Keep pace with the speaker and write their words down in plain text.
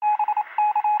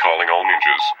all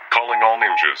ninjas, calling all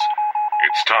ninjas.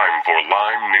 It's time for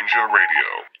Lyme Ninja Radio.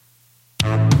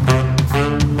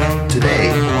 Today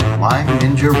on Lyme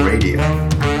Ninja Radio.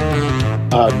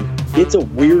 It's a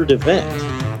weird event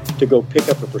to go pick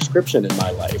up a prescription in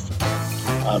my life.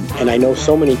 And I know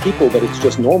so many people that it's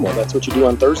just normal. That's what you do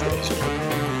on Thursdays. You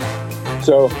know?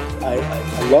 So I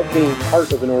love being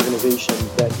part of an organization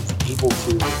that is able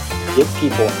to get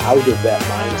people out of that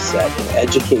mindset and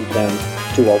educate them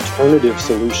to alternative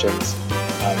solutions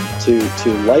to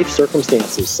life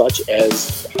circumstances such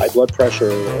as high blood pressure.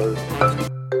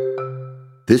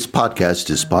 This podcast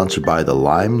is sponsored by the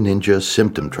Lyme Ninja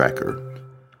Symptom Tracker.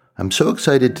 I'm so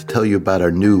excited to tell you about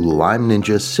our new Lyme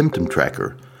Ninja Symptom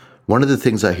Tracker. One of the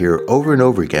things I hear over and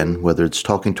over again, whether it's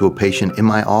talking to a patient in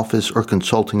my office or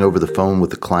consulting over the phone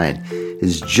with a client,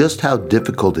 is just how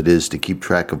difficult it is to keep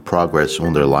track of progress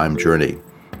on their Lyme journey.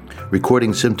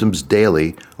 Recording symptoms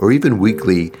daily or even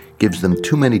weekly gives them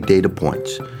too many data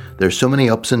points. There's so many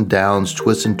ups and downs,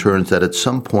 twists and turns that at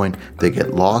some point they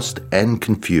get lost and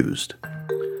confused.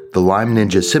 The Lyme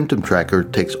Ninja Symptom Tracker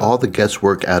takes all the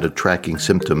guesswork out of tracking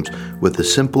symptoms with a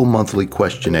simple monthly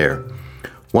questionnaire.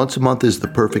 Once a month is the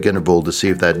perfect interval to see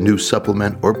if that new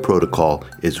supplement or protocol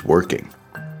is working.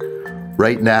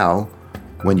 Right now,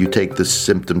 when you take the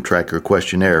Symptom Tracker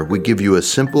questionnaire, we give you a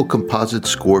simple composite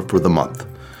score for the month.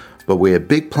 But we have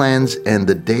big plans, and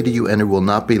the data you enter will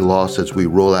not be lost as we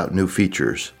roll out new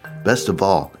features. Best of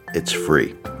all, it's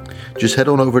free. Just head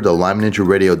on over to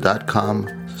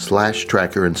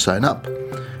lymeninjaradio.com/tracker and sign up.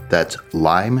 That's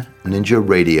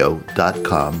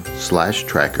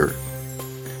lymeninjaradio.com/tracker.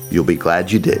 You'll be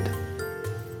glad you did.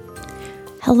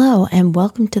 Hello, and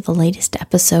welcome to the latest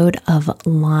episode of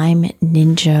Lyme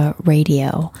Ninja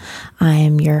Radio. I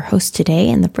am your host today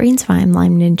and the brains behind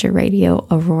Lyme Ninja Radio,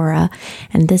 Aurora,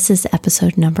 and this is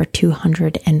episode number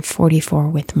 244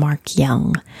 with Mark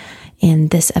Young. In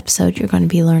this episode, you're going to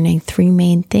be learning three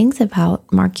main things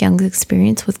about Mark Young's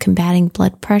experience with combating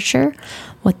blood pressure,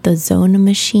 what the Zona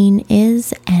machine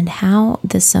is, and how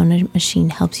the Zona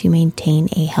machine helps you maintain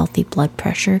a healthy blood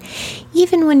pressure,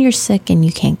 even when you're sick and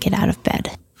you can't get out of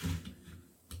bed.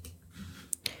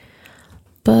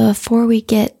 Before we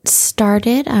get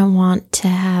started,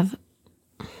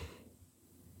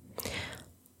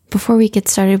 Before we get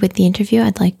started with the interview,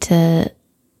 I'd like to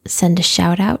send a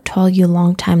shout out to all you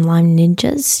longtime Lyme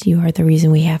Ninjas. You are the reason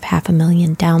we have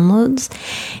 500,000 downloads.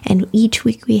 And each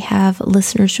week we have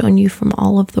listeners join you from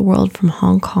all over the world, from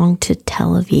Hong Kong to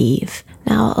Tel Aviv.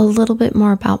 Now, a little bit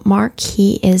more about Mark.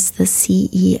 He is the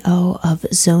CEO of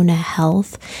Zona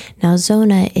Health. Now,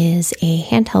 Zona is a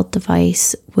handheld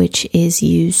device which is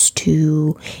used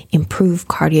to improve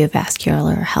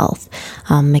cardiovascular health.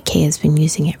 McKay has been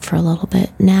using it for a little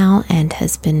bit now and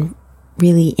has been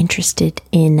really interested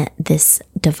in this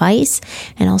device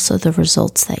and also the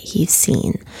results that he's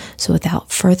seen. So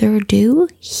without further ado,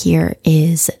 here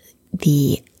is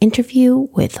the interview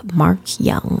with Mark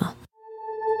Young.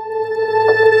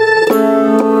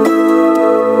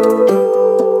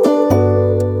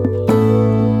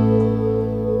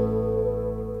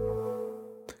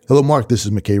 Hello, Mark. This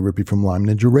is McKay Rippey from Lyme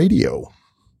Ninja Radio.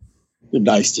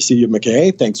 Nice to see you,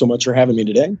 McKay. Thanks so much for having me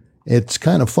today. It's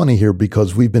kind of funny here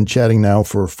because we've been chatting now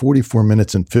for 44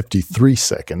 minutes and 53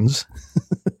 seconds.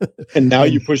 And now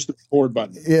you push the record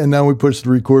button. Yeah, now we push the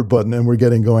record button and we're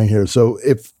getting going here. So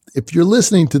if you're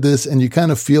listening to this and you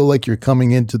kind of feel like you're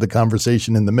coming into the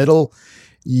conversation in the middle,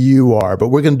 you are. But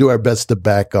we're going to do our best to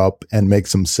back up and make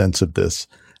some sense of this.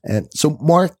 And so,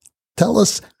 Mark, tell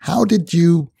us, how did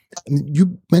you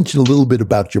mentioned a little bit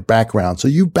about your background. So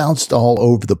you bounced all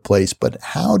over the place, but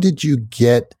how did you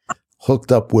get hooked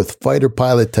up with fighter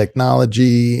pilot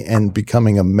technology and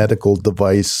becoming a medical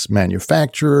device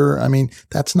manufacturer? I mean,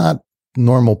 that's not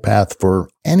normal path for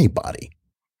anybody.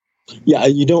 Yeah,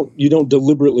 you don't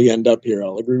deliberately end up here.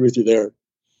 I'll agree with you there.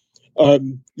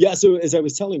 So as I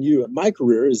was telling you, my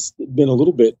career has been a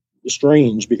little bit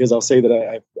strange because I'll say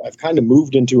that I've kind of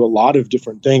moved into a lot of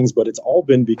different things, but it's all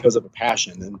been because of a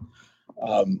passion. And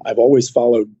I've always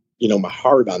followed, my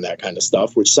heart on that kind of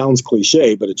stuff, which sounds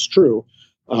cliche, but it's true.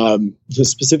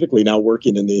 Specifically now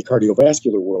working in the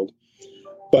cardiovascular world.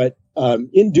 But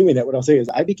in doing that, what I'll say is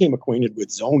I became acquainted with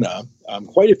Zona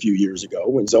quite a few years ago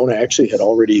when Zona actually had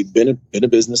already been a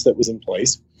business that was in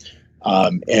place,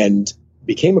 and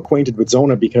became acquainted with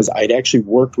Zona because I'd actually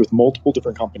worked with multiple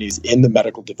different companies in the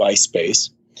medical device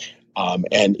space.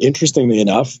 And interestingly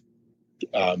enough,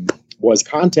 was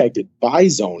contacted by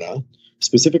Zona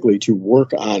specifically to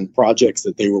work on projects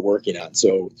that they were working on.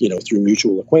 So, through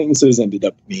mutual acquaintances, ended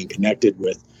up being connected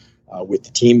with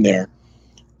the team there.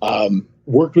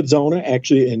 worked with Zona,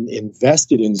 actually, and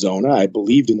invested in Zona. I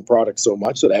believed in the product so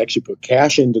much that I actually put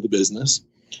cash into the business.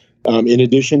 In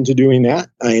addition to doing that,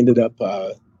 I ended up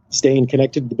staying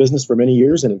connected to the business for many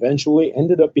years and eventually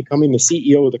ended up becoming the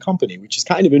CEO of the company, which is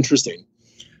kind of interesting.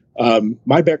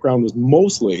 My background was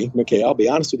mostly, McKay, I'll be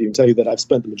honest with you and tell you that I've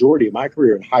spent the majority of my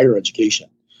career in higher education,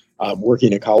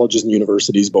 working at colleges and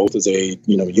universities, both as a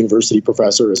university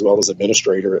professor as well as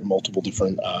administrator at multiple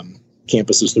different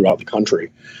campuses throughout the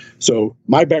country. So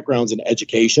my background's in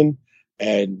education,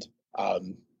 and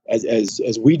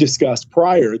as we discussed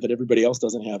prior, that everybody else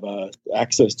doesn't have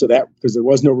access to that because there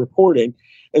was no reporting.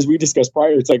 As we discussed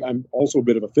prior, it's like I'm also a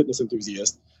bit of a fitness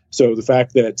enthusiast. So the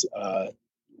fact that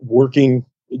working,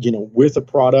 with a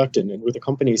product and with a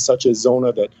company such as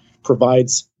Zona that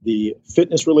provides the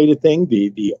fitness related thing,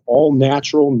 the all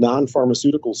natural,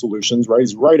 non-pharmaceutical solutions, right,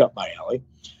 is right up my alley.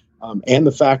 And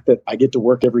the fact that I get to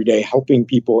work every day helping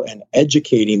people and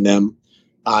educating them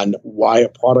on why a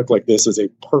product like this is a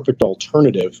perfect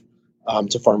alternative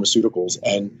to pharmaceuticals.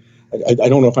 And I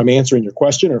don't know if I'm answering your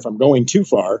question or if I'm going too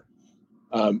far,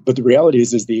 but the reality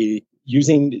is the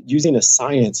using a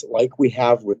science like we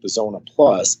have with the Zona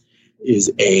Plus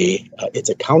is it's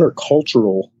a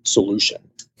countercultural solution.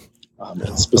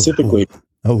 And specifically,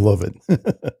 I love it.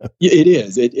 It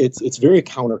is. It's very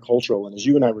countercultural. And as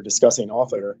you and I were discussing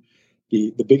off air,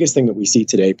 the biggest thing that we see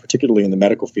today, particularly in the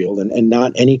medical field, and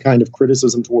not any kind of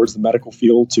criticism towards the medical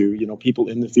field to people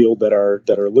in the field that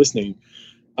are listening,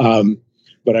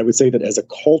 but I would say that as a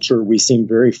culture, we seem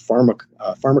very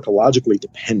pharmacologically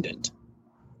dependent,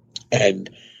 and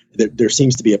there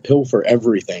seems to be a pill for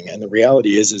everything. And the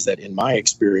reality is that in my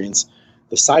experience,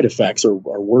 the side effects are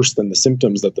worse than the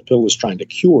symptoms that the pill is trying to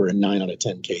cure in 9 out of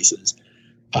 10 cases.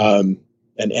 And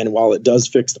while it does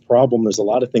fix the problem, there's a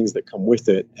lot of things that come with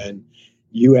it. And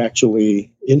you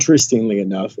actually, interestingly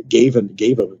enough, gave an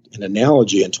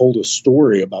analogy and told a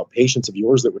story about patients of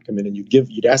yours that would come in, and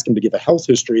you'd ask them to give a health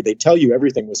history. They'd tell you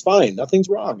everything was fine, nothing's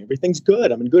wrong, everything's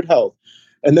good, I'm in good health.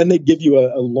 And then they'd give you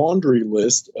a laundry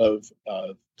list of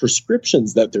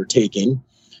prescriptions that they're taking.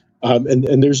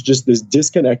 And there's just this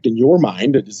disconnect in your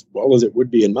mind, as well as it would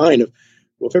be in mine, of,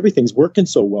 well, if everything's working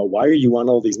so well, why are you on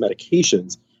all these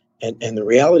medications? And the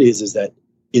reality is that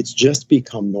it's just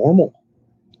become normal.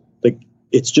 Like,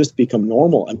 it's just become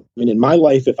normal. I mean, in my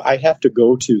life, if I have to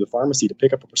go to the pharmacy to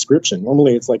pick up a prescription,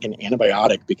 normally it's like an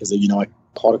antibiotic because, I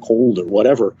caught a cold or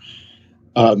whatever.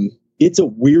 It's a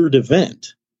weird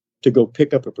event to go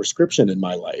pick up a prescription in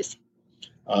my life.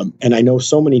 And I know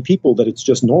so many people that it's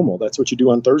just normal. That's what you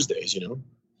do on Thursdays,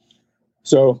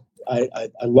 So I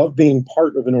love being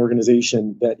part of an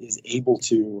organization that is able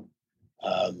to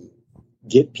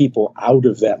get people out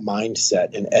of that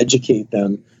mindset and educate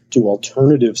them to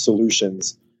alternative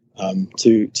solutions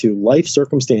to life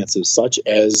circumstances such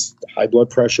as high blood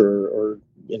pressure, or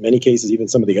in many cases, even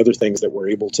some of the other things that we're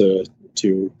able to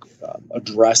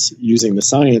address using the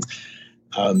science.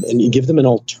 And you give them an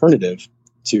alternative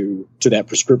to that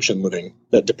prescription living,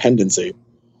 that dependency.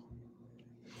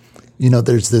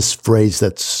 There's this phrase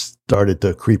that's started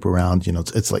to creep around,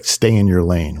 it's like stay in your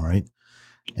lane, right?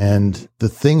 And the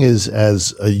thing is,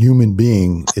 as a human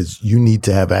being, is you need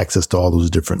to have access to all those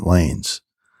different lanes.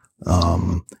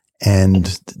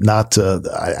 And not to,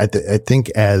 I think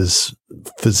as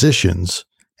physicians,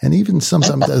 and even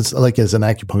sometimes as an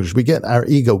acupuncturist, we get our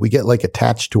ego, we get like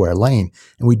attached to our lane,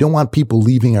 and we don't want people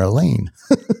leaving our lane.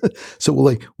 So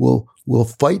we'll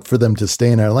fight for them to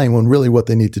stay in our lane when really what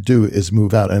they need to do is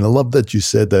move out. And I love that you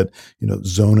said that,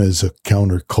 Zona is a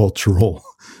countercultural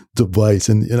device.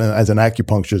 And, as an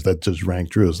acupuncturist, that just rang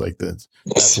true. It's like that's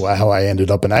how I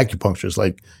ended up in acupuncture. It's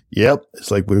like, yep.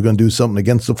 It's like, we're going to do something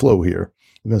against the flow here.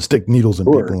 We're going to stick needles in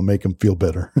people and make them feel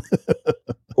better.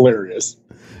 Hilarious.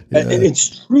 Yeah. And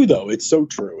it's true, though. It's so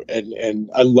true. And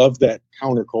I love that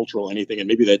countercultural anything. And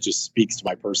maybe that just speaks to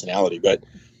my personality, but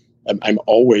I'm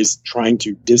always trying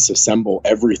to disassemble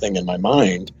everything in my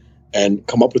mind and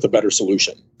come up with a better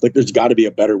solution. Like, there's got to be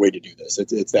a better way to do this.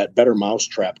 It's that better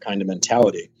mousetrap kind of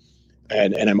mentality.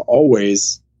 And I'm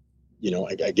always,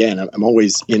 I'm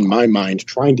always in my mind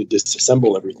trying to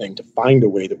disassemble everything to find a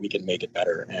way that we can make it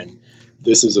better. And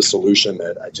this is a solution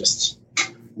that I just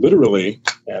literally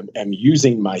am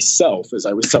using myself, as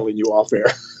I was telling you off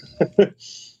air.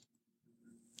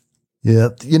 Yeah.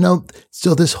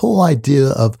 So this whole idea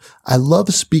of, I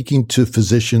love speaking to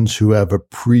physicians who have a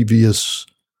previous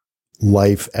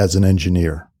life as an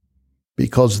engineer,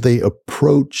 because they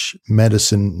approach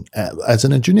medicine as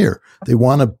an engineer. They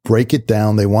want to break it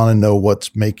down. They want to know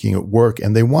what's making it work,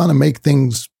 and they want to make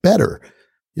things better.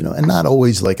 and not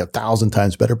always like 1,000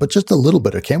 times better, but just a little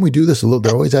better. Can we do this a little?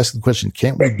 They're always asking the question,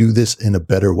 can't we do this in a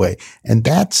better way? And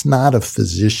that's not a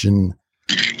physician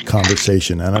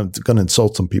conversation. And I'm going to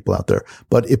insult some people out there,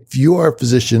 but if you are a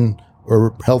physician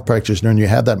or health practitioner and you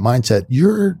have that mindset,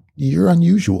 you're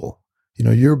unusual.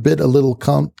 You're a little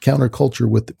counterculture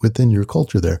within your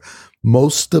culture there.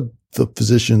 Most of the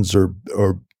physicians are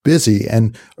busy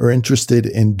and are interested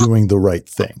in doing the right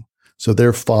thing. So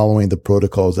they're following the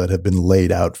protocols that have been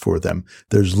laid out for them.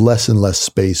 There's less and less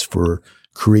space for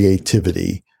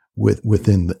creativity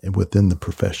within the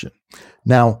profession.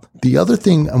 Now, the other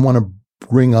thing I want to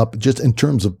bring up just in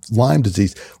terms of Lyme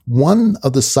disease, one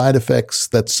of the side effects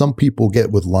that some people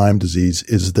get with Lyme disease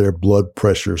is their blood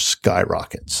pressure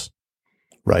skyrockets,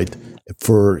 right?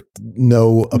 For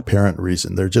no apparent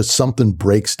reason. There's just something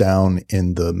breaks down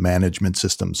in the management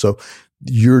system. So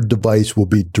your device will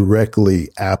be directly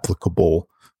applicable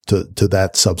to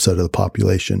that subset of the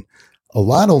population. A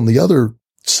lot on the other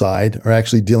side are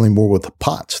actually dealing more with the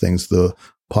POTS things, the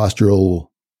postural,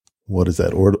 what is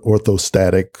that?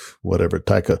 Orthostatic, whatever,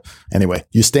 TICA. Anyway,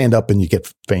 you stand up and you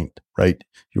get faint, right?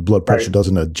 Your blood pressure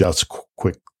doesn't adjust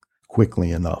quickly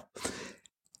enough.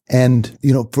 And,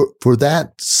 for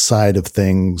that side of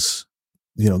things,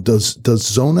 does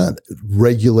Zona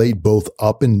regulate both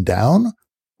up and down,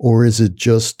 or is it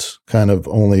just kind of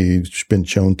only been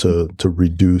shown to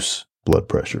reduce blood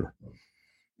pressure?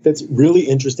 That's really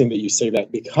interesting that you say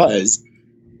that, because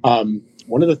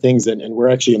one of the things, and we're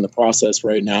actually in the process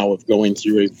right now of going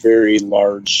through a very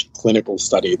large clinical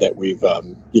study that we've,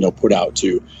 put out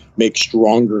to make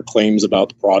stronger claims about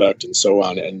the product and so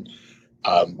on. And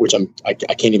which I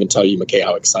can't even tell you, McKay,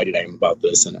 how excited I am about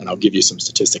this. And I'll give you some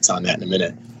statistics on that in a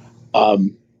minute.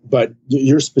 But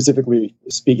you're specifically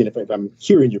speaking, if I'm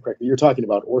hearing you correctly, you're talking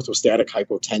about orthostatic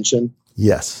hypotension.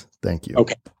 Yes. Thank you.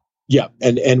 Okay. Yeah.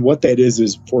 And what that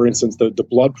is, for instance, the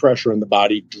blood pressure in the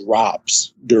body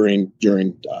drops during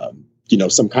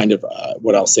some kind of,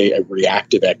 what I'll say, a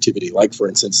reactive activity, like, for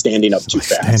instance, standing up too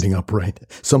fast. Standing up, right.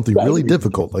 Something really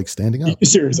difficult, like standing up.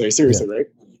 Seriously, yeah. Right?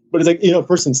 But it's like, a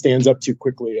person stands up too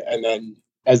quickly, and then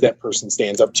as that person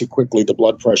stands up too quickly, the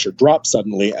blood pressure drops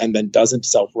suddenly and then doesn't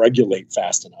self-regulate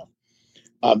fast enough.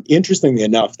 Interestingly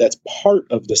enough, that's part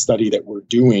of the study that we're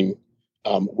doing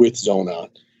with Zona.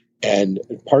 And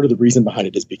part of the reason behind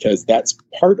it is because that's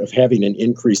part of having an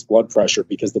increased blood pressure,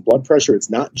 because the blood pressure, it's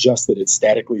not just that it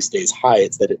statically stays high,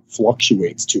 it's that it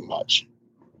fluctuates too much.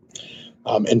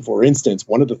 And for instance,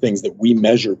 one of the things that we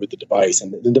measure with the device,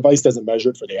 and the device doesn't measure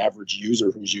it for the average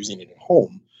user who's using it at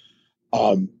home,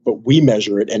 but we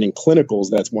measure it. And in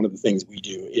clinicals, that's one of the things we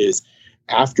do is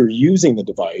after using the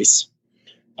device,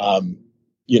 and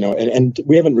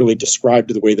we haven't really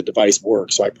described the way the device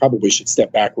works. So I probably should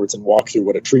step backwards and walk through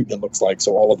what a treatment looks like,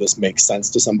 so all of this makes sense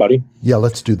to somebody. Yeah,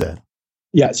 let's do that.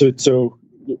 Yeah. So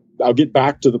I'll get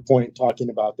back to the point talking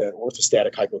about that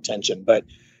orthostatic hypotension, but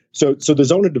So the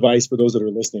Zona device, for those that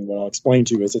are listening, what I'll explain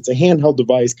to you is it's a handheld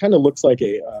device, kind of looks like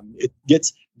it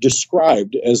gets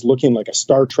described as looking like a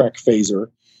Star Trek phaser,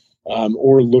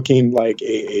 or looking like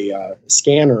a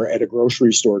scanner at a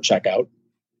grocery store checkout.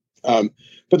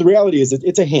 But the reality is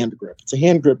it's a hand grip. It's a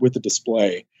hand grip with a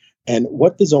display. And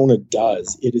what the Zona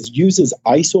does, uses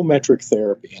isometric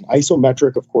therapy. And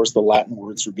isometric, of course, the Latin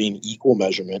words for being equal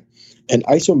measurement. And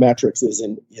isometrics is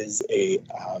an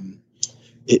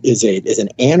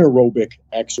anaerobic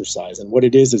exercise. And what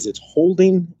it is it's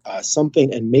holding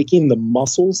something and making the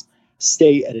muscles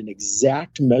stay at an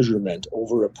exact measurement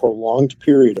over a prolonged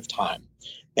period of time.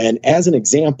 And as an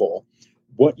example,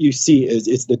 what you see is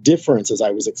it's the difference, as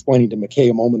I was explaining to McKay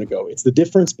a moment ago, it's the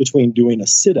difference between doing a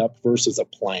sit-up versus a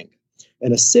plank.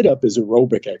 And a sit-up is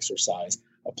aerobic exercise.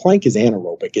 A plank is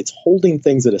anaerobic. It's holding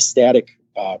things at a static,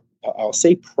 I'll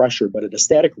say pressure, but at a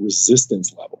static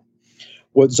resistance level.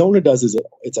 What Zona does is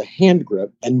it's a hand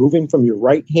grip, and moving from your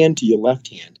right hand to your left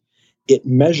hand, it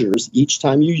measures each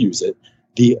time you use it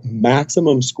the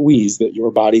maximum squeeze that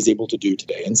your body's able to do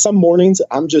today. And some mornings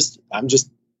I'm just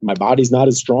my body's not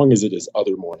as strong as it is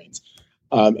other mornings.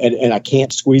 And I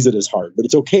can't squeeze it as hard, but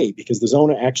it's okay because the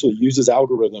Zona actually uses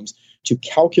algorithms to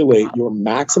calculate your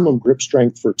maximum grip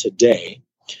strength for today.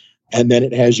 And then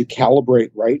it has you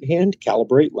calibrate right hand,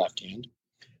 calibrate left hand.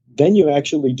 Then you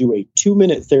actually do a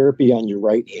 2-minute therapy on your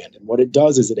right hand. And what it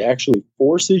does is it actually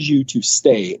forces you to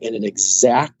stay in an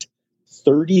exact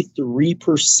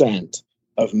 33%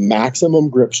 of maximum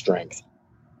grip strength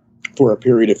for a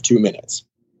period of 2 minutes.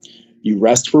 You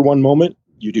rest for 1 moment,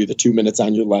 you do the 2 minutes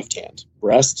on your left hand.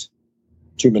 Rest,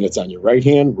 2 minutes on your right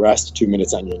hand, rest, 2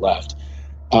 minutes on your left.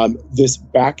 This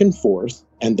back and forth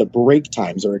And the break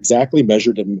times are exactly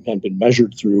measured and been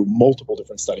measured through multiple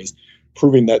different studies,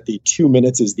 proving that the 2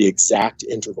 minutes is the exact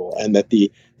interval and that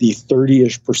the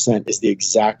 30-ish% is the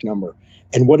exact number.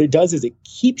 And what it does is it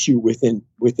keeps you within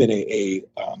a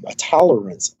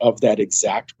tolerance of that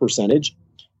exact percentage.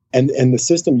 And the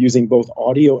system, using both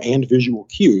audio and visual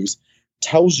cues,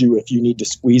 tells you if you need to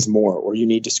squeeze more or you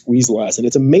need to squeeze less. And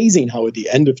it's amazing how at the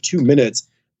end of 2 minutes,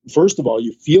 first of all,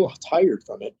 you feel tired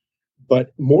from it.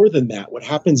 But more than that, what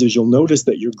happens is you'll notice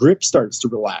that your grip starts to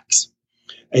relax.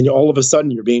 And all of a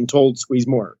sudden you're being told, squeeze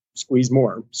more, squeeze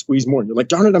more, squeeze more. And you're like,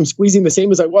 darn it, I'm squeezing the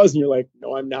same as I was. And you're like,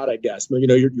 no, I'm not, I guess. But,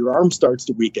 your arm starts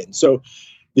to weaken. So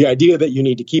the idea that you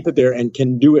need to keep it there and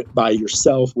can do it by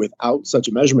yourself without such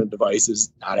a measurement device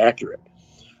is not accurate.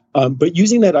 But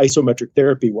using that isometric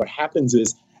therapy, what happens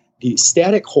is the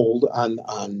static hold on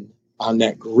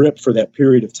that grip for that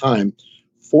period of time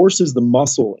forces the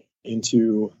muscle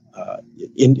into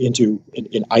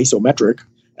isometric,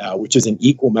 which is an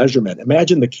equal measurement.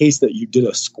 Imagine the case that you did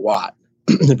a squat.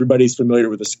 Everybody's familiar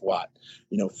with a squat.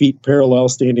 Feet parallel,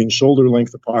 standing shoulder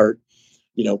length apart.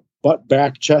 Butt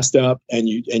back, chest up, and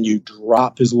you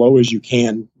drop as low as you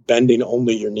can, bending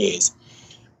only your knees.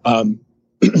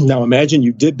 Now imagine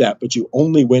you did that, but you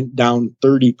only went down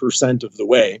 30% of the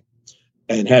way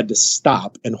and had to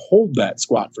stop and hold that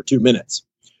squat for 2 minutes.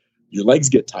 Your legs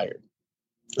get tired.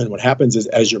 And what happens is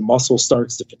as your muscle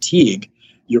starts to fatigue,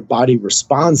 your body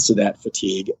responds to that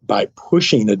fatigue by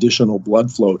pushing additional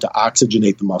blood flow to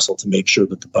oxygenate the muscle to make sure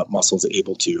that the butt muscle is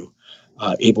able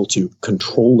to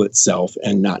control itself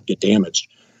and not get damaged.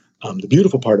 The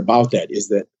beautiful part about that is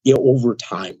that over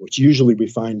time, which usually we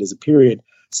find is a period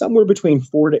somewhere between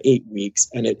 4 to 8 weeks,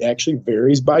 and it actually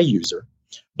varies by user,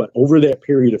 but over that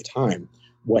period of time,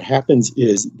 what happens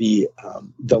is the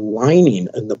lining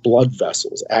and the blood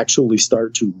vessels actually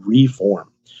start to reform,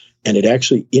 and it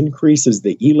actually increases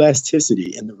the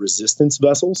elasticity in the resistance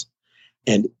vessels,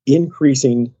 and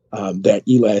increasing that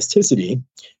elasticity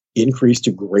increase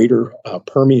to greater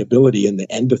permeability in the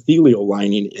endothelial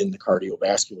lining in the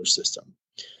cardiovascular system.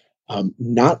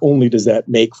 Not only does that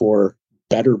make for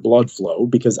better blood flow,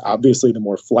 because obviously the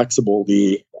more flexible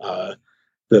the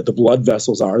blood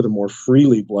vessels are, the more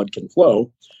freely blood can flow.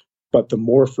 But the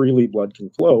more freely blood can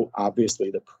flow,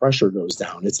 obviously the pressure goes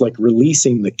down. It's like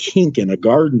releasing the kink in a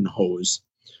garden hose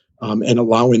and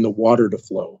allowing the water to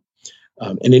flow.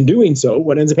 And in doing so,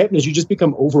 what ends up happening is you just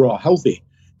become overall healthy.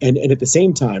 And at the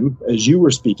same time, as you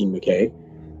were speaking, McKay,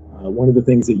 one of the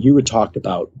things that you had talked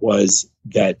about was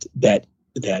that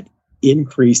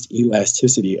increased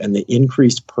elasticity and the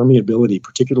increased permeability,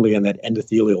 particularly on that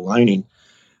endothelial lining,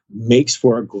 makes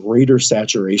for a greater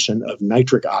saturation of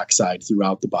nitric oxide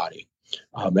throughout the body.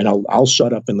 And I'll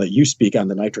shut up and let you speak on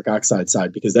the nitric oxide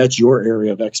side, because that's your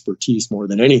area of expertise more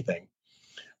than anything.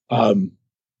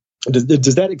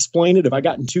 Does that explain it? Have I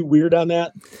gotten too weird on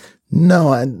that?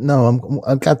 No,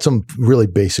 I've got some really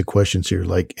basic questions here.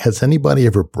 Like, has anybody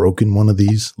ever broken one of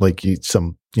these? Like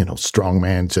some strong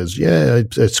man says, yeah,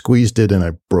 I squeezed it and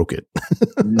I broke it.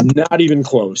 Not even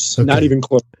close. Okay. Not even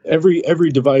close.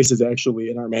 Every device is actually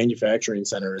in our manufacturing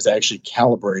center is actually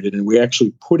calibrated, and we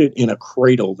actually put it in a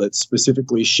cradle that's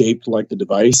specifically shaped like the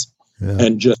device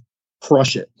and just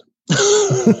crush it.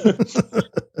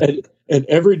 and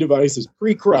every device is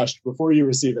pre-crushed before you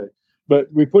receive it. But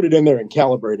we put it in there and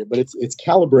calibrate it. But it's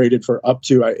calibrated for up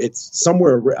to it's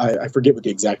somewhere, I forget what the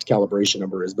exact calibration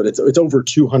number is, but it's over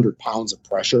 200 pounds of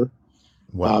pressure.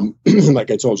 Wow. Like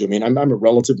I told you, I mean, I'm a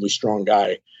relatively strong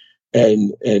guy,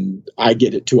 and I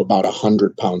get it to about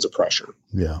 100 pounds of pressure.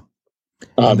 Yeah.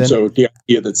 So the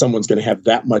idea that someone's going to have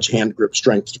that much hand grip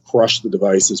strength to crush the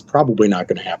device is probably not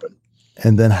going to happen.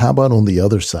 And then how about on the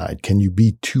other side? Can you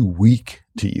be too weak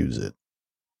to use it?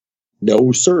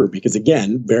 No, sir, because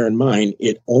again, bear in mind,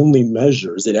 it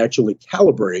actually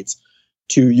calibrates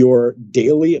to your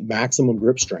daily maximum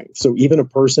grip strength. So even a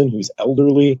person who's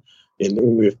elderly,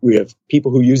 and we have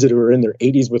people who use it who are in their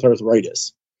 80s with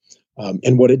arthritis.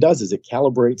 And what it does is it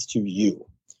calibrates to you.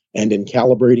 And in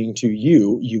calibrating to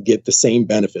you, you get the same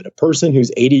benefit. A person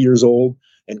who's 80 years old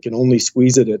and can only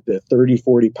squeeze it at the 30,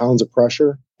 40 pounds of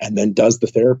pressure and then does the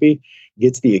therapy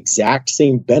gets the exact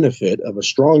same benefit of a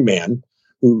strong man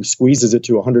who squeezes it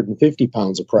to 150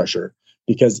 pounds of pressure,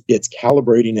 because it's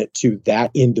calibrating it to that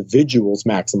individual's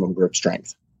maximum grip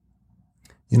strength.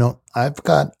 I've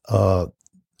got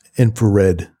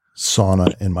infrared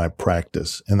sauna in my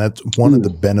practice, and that's one of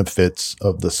the benefits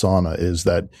of the sauna is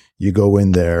that you go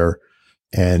in there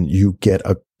and you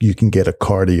can get a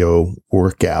cardio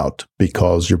workout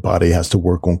because your body has to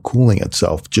work on cooling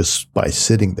itself just by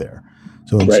sitting there.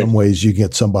 So in some ways you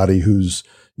get somebody who's,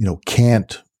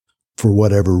 can't for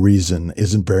whatever reason,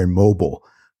 isn't very mobile.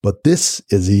 But this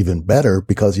is even better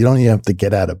because you don't even have to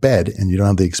get out of bed and you don't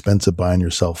have the expense of buying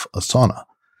yourself a sauna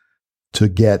to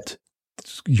get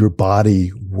your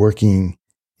body working,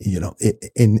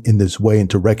 in this way, and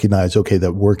to recognize, okay,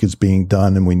 that work is being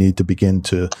done and we need to begin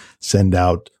to send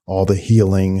out all the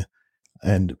healing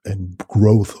and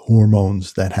growth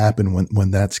hormones that happen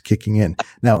when that's kicking in.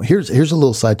 Now, here's a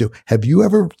little side too. Have you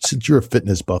ever, since you're a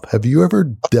fitness buff, have you ever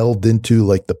delved into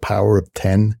like the Power of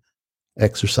 10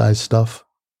 exercise stuff?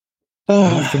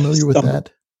 Are you familiar with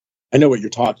that? I know what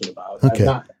you're talking about. Okay. I've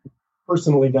not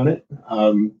personally done it.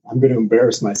 I'm going to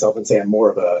embarrass myself and say I'm more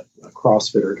of a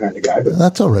CrossFitter kind of guy, but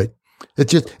that's all right.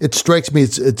 It strikes me.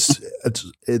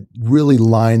 It really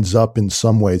lines up in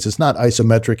some ways. It's not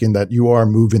isometric in that you are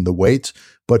moving the weights,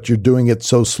 but you're doing it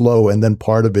so slow. And then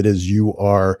part of it is you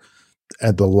are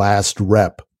at the last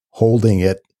rep holding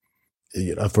it,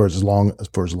 for as long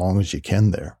as you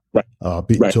can there, right.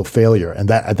 Till failure. And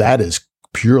that is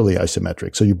purely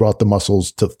isometric. So you brought the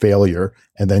muscles to failure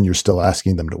and then you're still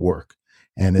asking them to work.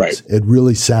 And it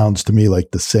really sounds to me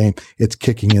like the same, it's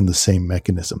kicking in the same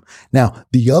mechanism. Now,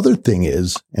 the other thing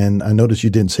is, and I noticed you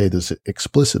didn't say this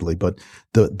explicitly, but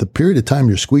the period of time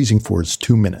you're squeezing for is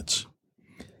 2 minutes.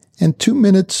 And 2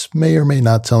 minutes may or may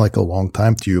not sound like a long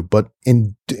time to you, but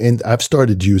I've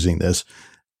started using this,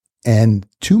 and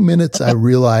 2 minutes I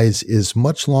realize is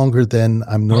much longer than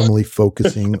I'm normally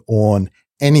focusing on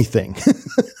anything.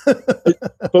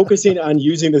 Focusing on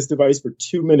using this device for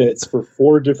 2 minutes for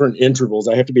 4 different intervals,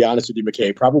 I have to be honest with you,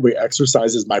 McKay, probably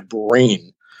exercises my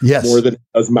brain more than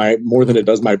it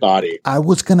does my body. I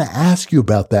was going to ask you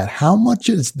about that. How much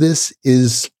is this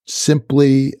is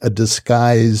simply a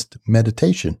disguised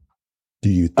meditation, do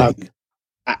you think?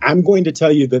 I'm going to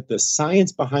tell you that the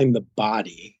science behind the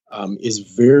body is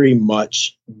very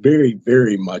much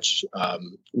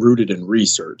rooted in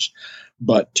research.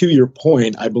 But to your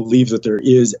point, I believe that there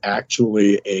is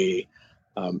actually a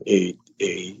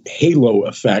halo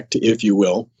effect, if you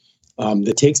will,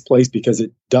 that takes place because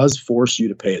it does force you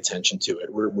to pay attention to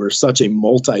it. We're such a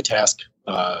multitask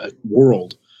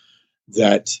world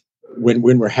that when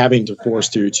we're having to force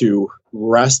to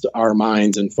rest our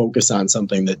minds and focus on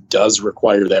something that does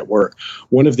require that work.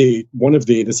 One of the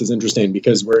this is interesting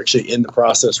because we're actually in the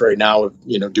process right now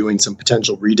of doing some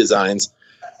potential redesigns.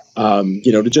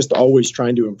 To just always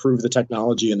trying to improve the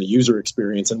technology and the user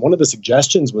experience. And one of the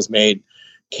suggestions was made,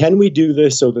 can we do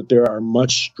this so that there are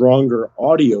much stronger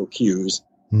audio cues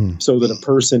so that a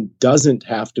person doesn't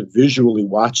have to visually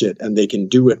watch it and they can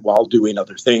do it while doing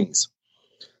other things?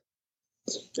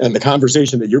 And the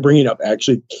conversation that you're bringing up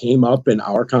actually came up in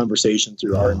our conversation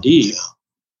through R&D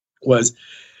was,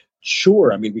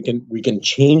 sure, I mean, we can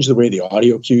change the way the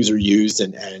audio cues are used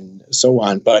and so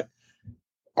on, but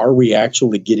are we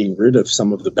actually getting rid of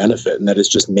some of the benefit? And that is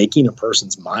just making a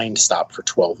person's mind stop for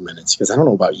 12 minutes. Because I don't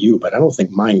know about you, but I don't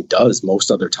think mine does most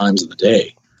other times of the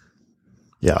day.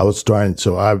 Yeah, I was trying.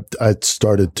 So I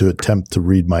started to attempt to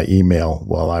read my email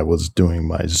while I was doing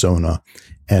my Zona.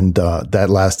 And that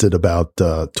lasted about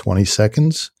 20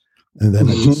 seconds. And then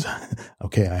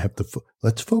okay, I have to,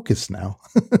 let's focus now.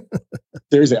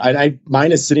 Seriously,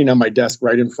 mine is sitting on my desk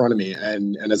right in front of me.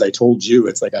 And as I told you,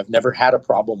 it's like I've never had a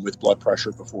problem with blood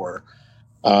pressure before.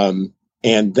 And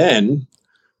then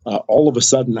all of a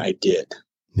sudden I did.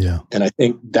 Yeah. And I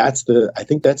think that's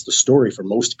the story for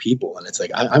most people. And it's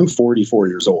like, I'm 44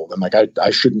 years old. I'm like,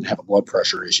 I shouldn't have a blood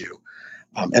pressure issue.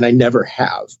 And I never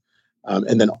have.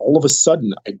 And then all of a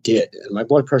sudden I did, and my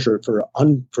blood pressure for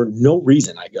no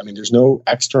reason. I mean, there's no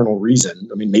external reason.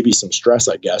 I mean, maybe some stress,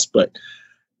 I guess, but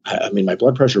I mean, my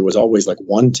blood pressure was always like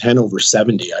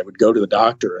 110/70. I would go to the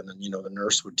doctor, and then, the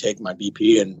nurse would take my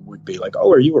BP and would be like,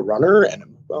 "Oh, are you a runner?"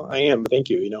 And well, I am.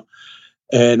 Thank you.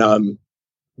 And,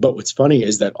 but what's funny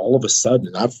is that all of a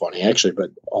sudden, not funny actually, but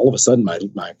all of a sudden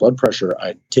my blood pressure,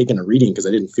 I'd taken a reading because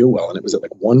I didn't feel well, and it was at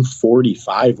like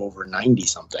 145/90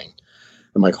 something.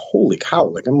 I'm like, holy cow,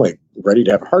 like I'm like ready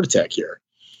to have a heart attack here.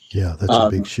 Yeah, that's a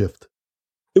big shift.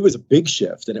 It was a big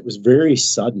shift, and it was very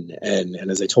sudden. And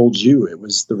as I told you, it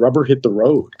was the rubber hit the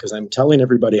road, because I'm telling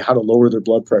everybody how to lower their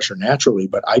blood pressure naturally,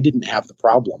 but I didn't have the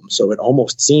problem. So it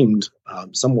almost seemed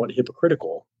somewhat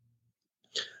hypocritical.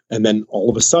 And then all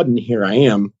of a sudden, here I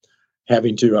am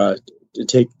having to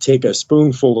take a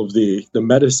spoonful of the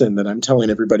medicine that I'm telling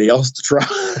everybody else to try.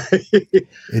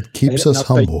 It keeps us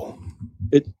humble.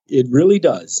 It really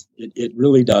does. It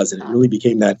really does. And it really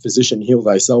became that physician heal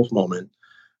thyself moment.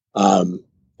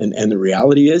 And the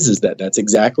reality is that that's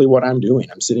exactly what I'm doing.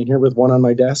 I'm sitting here with one on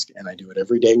my desk, and I do it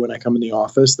every day when I come in the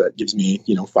office. That gives me,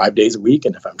 5 days a week.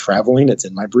 And if I'm traveling, it's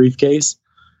in my briefcase.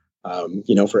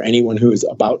 For anyone who is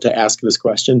about to ask this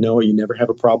question, no, you never have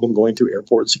a problem going through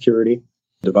airport security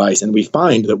device. And we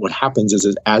find that what happens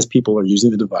is as people are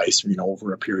using the device,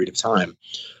 over a period of time,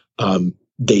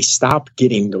 they stop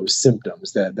getting those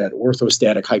symptoms. That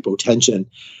orthostatic hypotension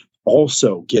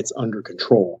also gets under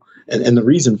control. And the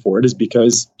reason for it is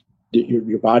because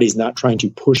your body's not trying to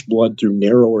push blood through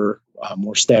narrower,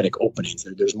 more static openings.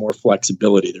 There's more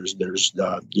flexibility. There's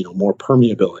more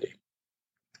permeability.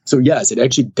 So yes, it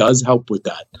actually does help with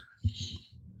that.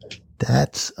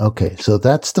 That's okay. So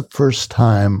that's the first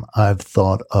time I've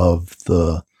thought of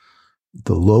the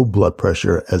low blood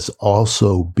pressure as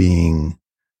also being,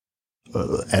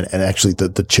 and actually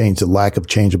the lack of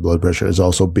change of blood pressure as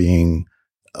also being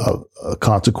a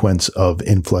consequence of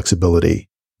inflexibility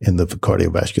in the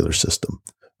cardiovascular system.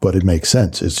 But it makes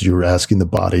sense. You're asking the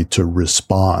body to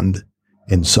respond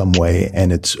in some way,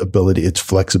 and its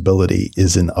flexibility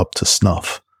isn't up to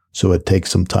snuff. So it takes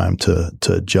some time to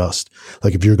adjust.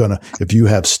 Like if you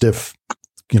have stiff,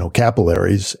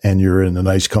 capillaries and you're in a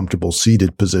nice, comfortable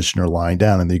seated position or lying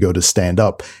down, and you go to stand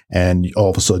up, and all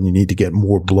of a sudden you need to get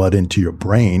more blood into your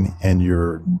brain, and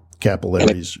your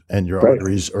capillaries and your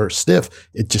arteries are stiff,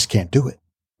 it just can't do it.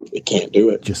 It can't do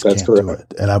it. Just can't do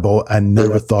it. And I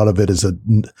never thought of it as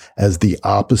the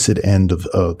opposite end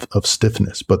of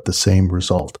stiffness, but the same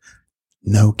result.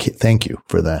 Thank you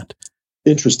for that.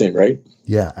 Interesting, right?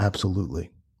 Yeah, absolutely.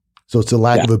 So it's the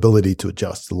lack of ability to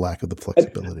adjust, the lack of the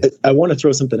flexibility. I want to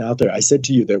throw something out there. I said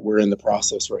to you that we're in the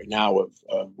process right now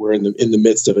of we're in the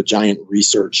midst of a giant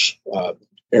research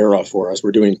era for us.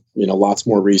 We're doing lots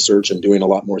more research and doing a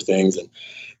lot more things,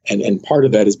 and part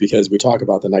of that is because we talk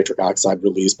about the nitric oxide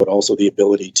release, but also the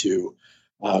ability to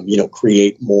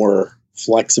create more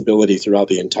flexibility throughout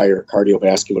the entire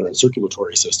cardiovascular and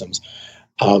circulatory systems.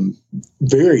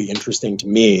 Very interesting to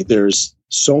me. There's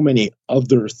so many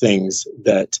other things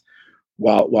that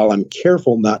while I'm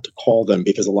careful not to call them,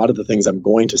 because a lot of the things I'm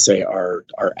going to say are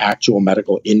actual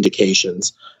medical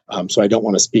indications. So I don't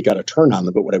want to speak out of turn on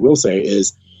them, but what I will say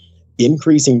is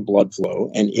increasing blood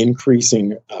flow and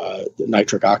increasing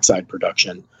nitric oxide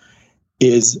production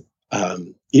is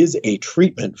a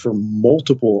treatment for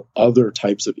multiple other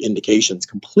types of indications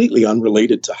completely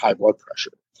unrelated to high blood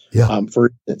pressure. Yeah.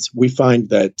 For instance, we find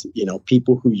that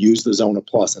people who use the Zona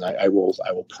Plus, and I will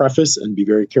preface and be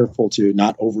very careful to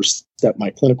not overstep my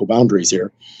clinical boundaries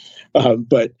here,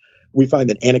 but we find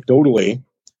that anecdotally,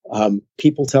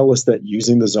 people tell us that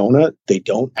using the Zona, they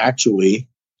don't actually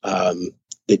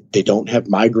they don't have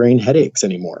migraine headaches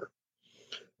anymore,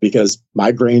 because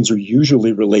migraines are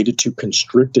usually related to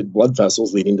constricted blood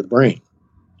vessels leading to the brain,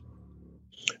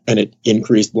 and it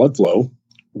increased blood flow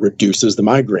reduces the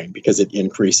migraine because it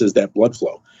increases that blood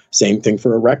flow. Same thing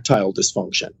for erectile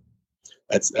dysfunction.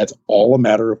 That's all a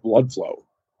matter of blood flow.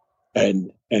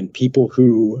 And people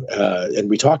who, and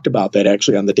we talked about that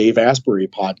actually on the Dave Asprey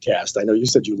podcast. I know you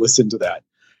said you listened to that.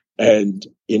 And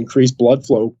increased blood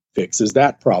flow fixes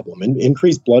that problem. And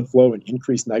increased blood flow and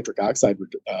increased nitric oxide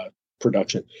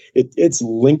production, it's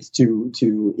linked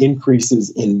to increases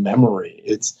in memory.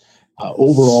 It's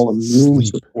overall immune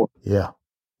support. Yeah.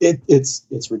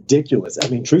 It's ridiculous. I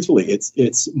mean, truthfully,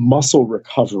 it's muscle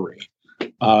recovery.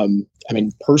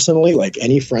 Personally, like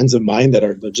any friends of mine that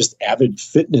are just avid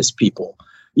fitness people,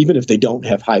 even if they don't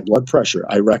have high blood pressure,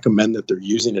 I recommend that they're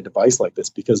using a device like this,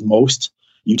 because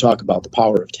you talk about the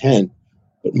power of 10,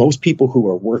 but most people who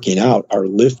are working out are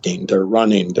lifting, they're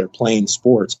running, they're playing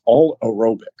sports, all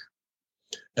aerobic.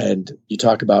 And you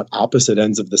talk about opposite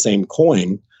ends of the same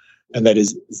coin. And that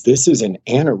is, this is an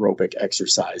anaerobic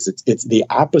exercise. It's the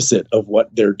opposite of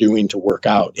what they're doing to work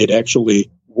out. It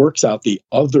actually works out the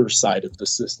other side of the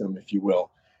system, if you will.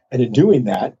 And in doing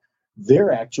that,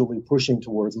 they're actually pushing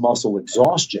towards muscle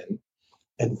exhaustion.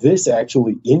 And this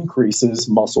actually increases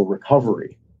muscle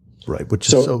recovery. Right,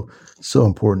 which is so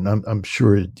important. I'm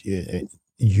sure and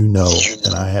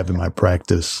I have in my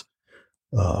practice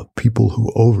people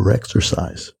who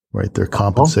overexercise. Right, they're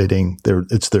compensating.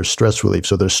 It's their stress relief.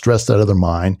 So they're stressed out of their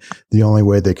mind. The only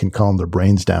way they can calm their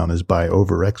brains down is by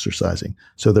over-exercising.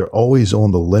 So they're always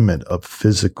on the limit of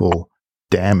physical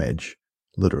damage,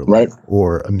 literally, right,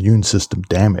 or immune system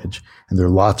damage. And there are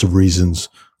lots of reasons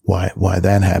why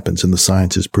that happens, and the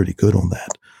science is pretty good on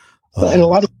that. And a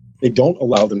lot of they don't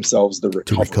allow themselves the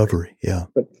recovery. Yeah.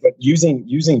 But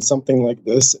using something like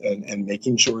this and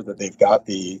making sure that they've got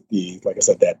the like I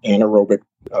said, that anaerobic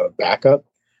backup.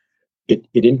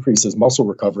 It increases muscle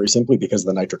recovery simply because of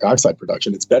the nitric oxide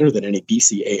production. It's better than any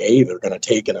BCAA they're going to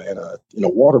take in a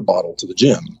water bottle to the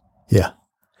gym. Yeah.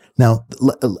 Now,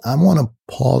 I want to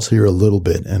pause here a little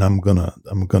bit, and I'm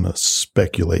gonna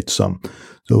speculate some.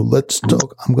 So let's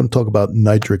talk. I'm going to talk about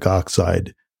nitric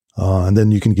oxide, and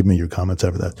then you can give me your comments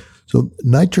after that. So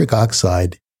nitric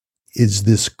oxide is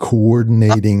this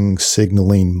coordinating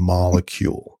signaling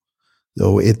molecule.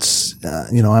 So it's,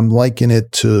 I'm likening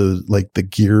it to like the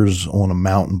gears on a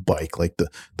mountain bike. Like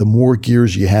the more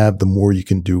gears you have, the more you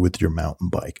can do with your mountain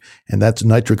bike. And that's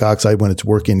nitric oxide when it's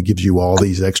working, it gives you all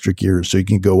these extra gears. So you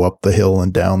can go up the hill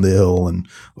and down the hill and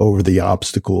over the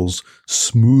obstacles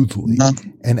smoothly.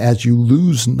 And as you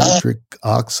lose nitric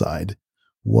oxide,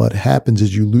 what happens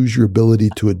is you lose your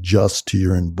ability to adjust to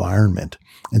your environment.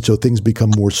 And so things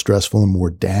become more stressful and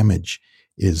more damage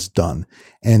is done.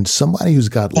 And somebody who's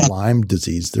got Lyme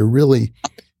disease, they're really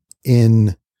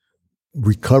in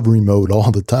recovery mode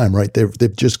all the time, right?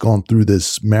 They've just gone through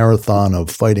this marathon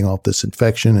of fighting off this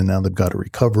infection, and now they've got to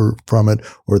recover from it,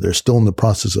 or they're still in the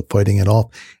process of fighting it off.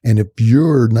 And if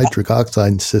your nitric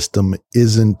oxide system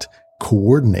isn't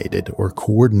coordinated or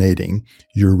coordinating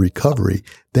your recovery,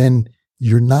 then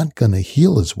you're not going to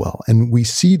heal as well. And we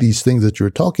see these things that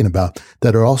you're talking about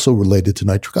that are also related to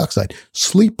nitric oxide.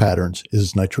 Sleep patterns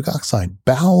is nitric oxide.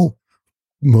 Bowel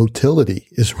motility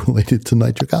is related to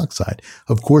nitric oxide.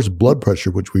 Of course, blood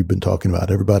pressure, which we've been talking about,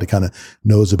 everybody kind of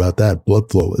knows about that. Blood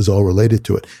flow is all related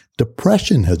to it.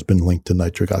 Depression has been linked to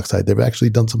nitric oxide. They've actually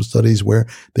done some studies where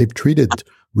they've treated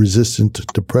resistant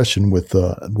depression with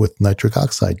nitric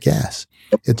oxide gas.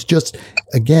 It's just,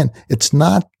 again, it's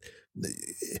not.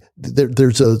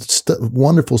 There's a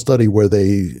wonderful study where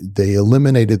they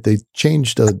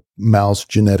changed a mouse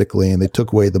genetically, and they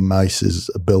took away the mouse's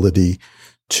ability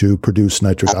to produce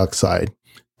nitric oxide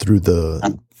through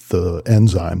the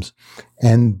enzymes.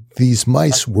 And these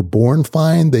mice were born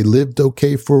fine. They lived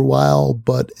okay for a while,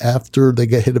 but after they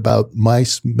get hit about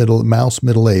mouse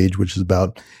middle age, which is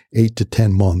about 8 to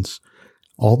 10 months,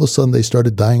 all of a sudden they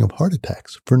started dying of heart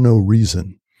attacks for no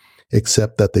reason,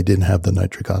 except that they didn't have the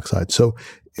nitric oxide. So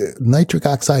nitric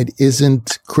oxide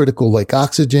isn't critical like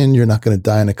oxygen. You're not going to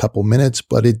die in a couple minutes,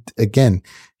 but again,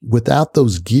 without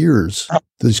those gears,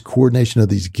 this coordination of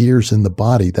these gears in the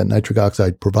body that nitric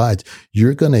oxide provides,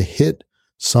 you're going to hit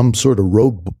some sort of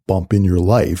road bump in your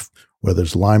life, whether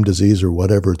it's Lyme disease or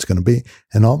whatever it's going to be.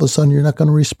 And all of a sudden you're not going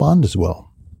to respond as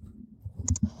well.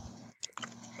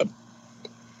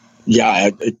 Yeah,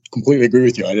 I completely agree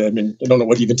with you. I mean, I don't know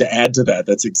what even to add to that.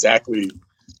 That's exactly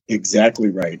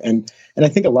right. And I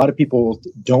think a lot of people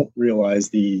don't realize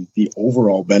the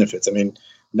overall benefits. I mean,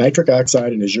 nitric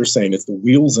oxide, and as you're saying, it's the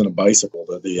wheels in a bicycle,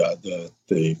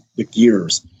 the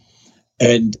gears.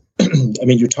 And I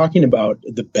mean, you're talking about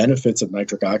the benefits of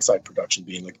nitric oxide production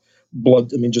being like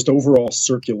blood, I mean, just overall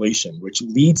circulation, which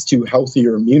leads to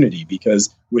healthier immunity,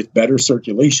 because with better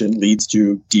circulation leads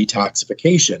to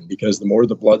detoxification, because the more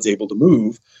the blood's able to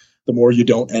move, the more you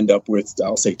don't end up with,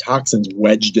 I'll say, toxins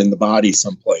wedged in the body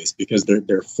someplace, because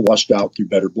they're flushed out through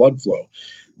better blood flow.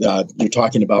 You're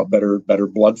talking about better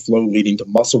blood flow leading to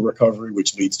muscle recovery,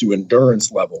 which leads to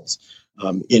endurance levels,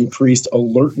 increased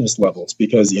alertness levels,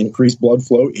 because increased blood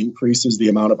flow increases the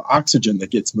amount of oxygen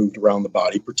that gets moved around the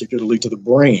body, particularly to the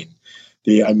brain.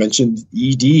 I mentioned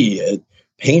ED,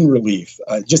 pain relief,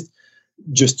 just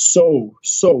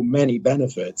so many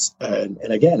benefits. And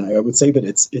again, I would say that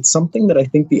it's something that I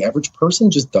think the average person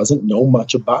just doesn't know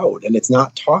much about, and it's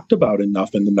not talked about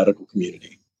enough in the medical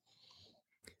community.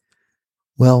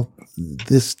 Well,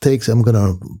 I'm going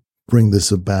to bring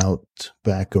this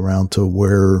back around to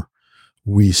where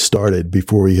we started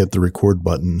before we hit the record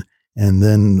button, and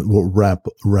then we'll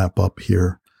wrap up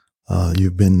here.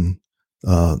 You've been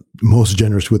most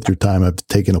generous with your time. I've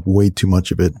taken up way too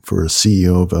much of it for a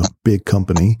CEO of a big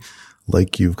company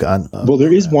like you've got. Well,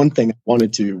 there is one thing I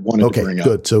wanted to bring up. Okay,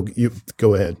 good. So you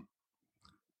go ahead.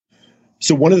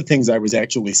 So one of the things I was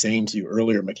actually saying to you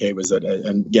earlier, McKay, was that,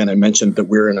 and again, I mentioned that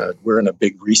we're in a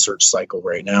big research cycle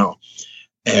right now.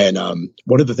 And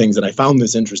one of the things that I found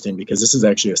this interesting, because this is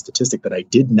actually a statistic that I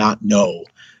did not know,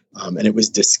 and it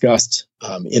was discussed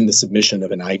in the submission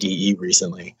of an IDE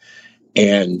recently.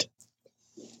 And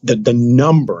the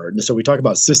number, so we talk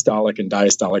about systolic and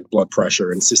diastolic blood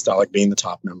pressure, and systolic being the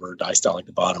top number, diastolic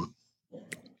the bottom.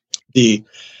 The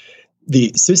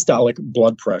systolic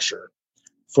blood pressure,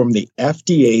 from the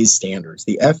FDA's standards,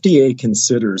 the FDA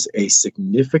considers a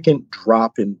significant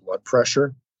drop in blood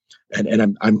pressure.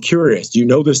 And I'm curious, do you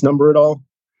know this number at all?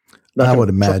 I would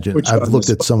imagine. I've looked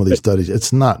at some of these studies.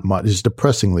 It's not much. It's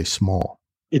depressingly small.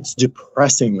 It's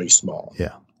depressingly small.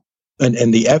 Yeah.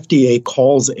 And the FDA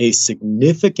calls a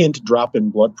significant drop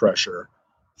in blood pressure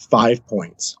 5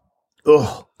 points.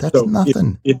 Oh, that's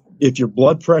nothing. If your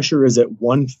blood pressure is at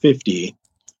 150,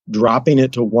 dropping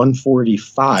it to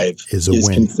 145 is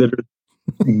considered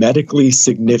medically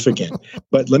significant.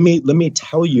 But let me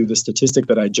tell you the statistic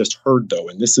that I just heard, though,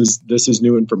 and this is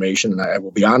new information, and I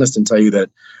will be honest and tell you that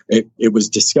it was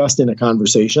discussed in a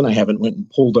conversation. I haven't went and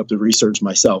pulled up the research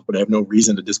myself, but I have no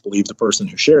reason to disbelieve the person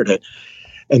who shared it.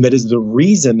 And that is the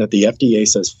reason that the FDA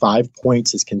says 5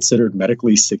 points is considered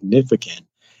medically significant,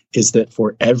 is that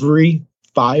for every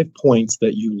 5 points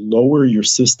that you lower your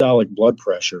systolic blood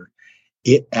pressure,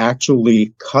 it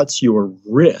actually cuts your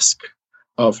risk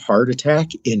of heart attack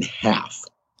in half.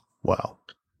 Wow.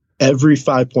 Every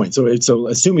 5 points. So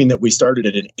assuming that we started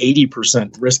at an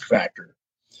 80% risk factor,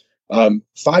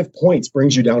 5 points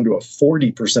brings you down to a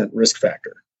 40% risk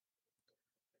factor.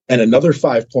 And another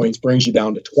 5 points brings you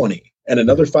down to 20. And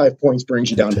another 5 points brings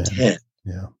you down to 10.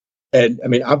 Yeah. And I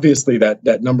mean, obviously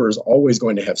that number is always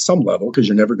going to have some level, because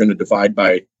you're never going to divide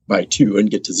by 2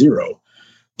 and get to 0.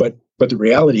 But the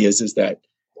reality is that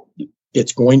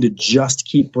it's going to just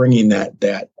keep bringing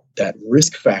that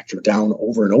risk factor down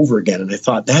over and over again. And I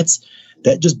thought that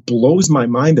just blows my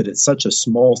mind that it's such a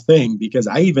small thing, because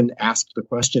I even asked the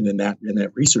question in that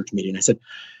research meeting. I said,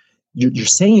 you're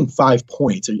saying 5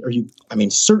 points. Are you? I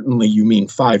mean, certainly you mean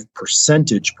 5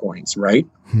 percentage points, right?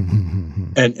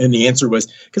 And the answer was,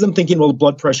 because I'm thinking, well,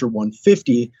 blood pressure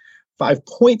 150, 5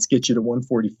 points get you to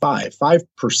 145. 5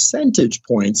 percentage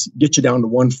points get you down to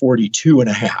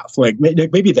 142.5. Like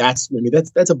maybe that's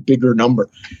a bigger number.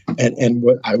 And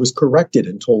what I was corrected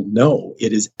and told, no,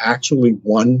 it is actually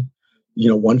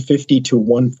 150 to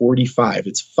 145.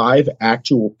 It's 5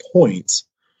 actual points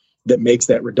that makes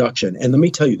that reduction. And let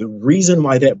me tell you, the reason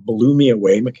why that blew me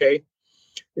away, McKay,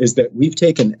 is that we've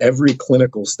taken every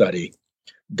clinical study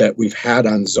that we've had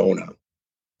on Zona,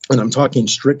 and I'm talking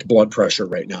strict blood pressure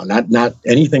right now, not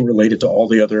anything related to all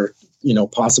the other,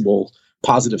 possible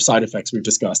positive side effects we've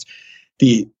discussed,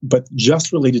 but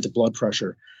just related to blood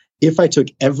pressure. If I took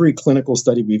every clinical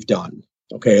study we've done,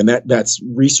 okay, and that's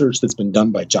research that's been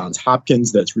done by Johns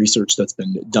Hopkins, that's research that's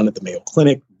been done at the Mayo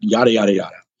Clinic, yada, yada,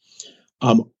 yada.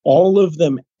 All of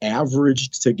them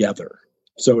averaged together.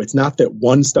 So it's not that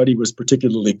one study was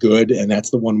particularly good and that's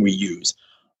the one we use.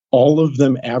 All of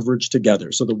them averaged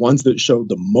together. So the ones that showed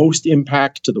the most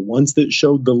impact to the ones that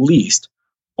showed the least,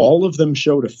 all of them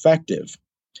showed effective.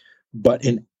 But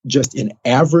an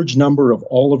average number of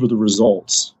all of the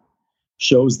results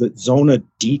shows that Zona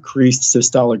decreased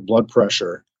systolic blood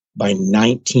pressure by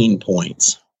 19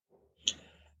 points.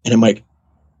 And I'm like,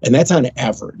 and that's on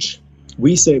average.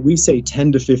 We say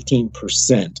 10 to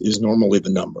 15% is normally the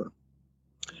number,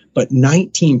 but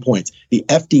 19 points. The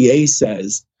FDA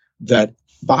says that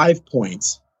 5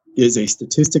 points is a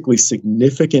statistically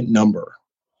significant number,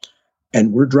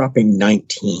 and we're dropping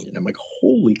 19. And I'm like,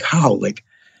 holy cow! Like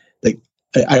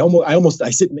I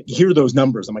sit and hear those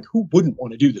numbers. I'm like, who wouldn't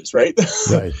want to do this, right?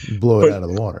 Right, blow it out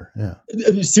of the water. Yeah,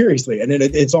 seriously. And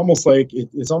it's almost like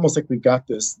we've got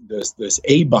this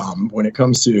A-bomb when it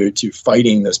comes to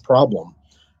fighting this problem.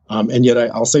 And yet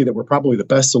I'll say that we're probably the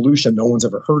best solution no one's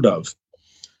ever heard of.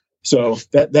 So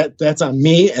that's on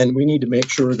me, and we need to make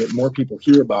sure that more people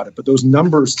hear about it. But those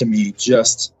numbers, to me,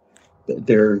 just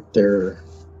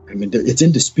it's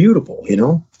indisputable,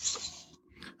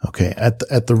 Okay,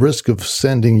 at the risk of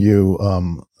sending you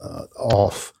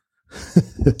off,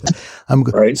 I'm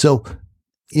good. Right. So,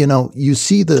 you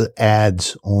see the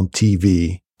ads on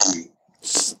TV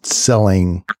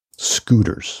selling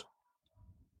scooters,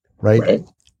 right?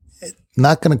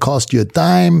 Not going to cost you a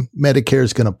dime. Medicare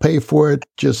is going to pay for it.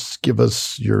 Just give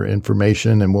us your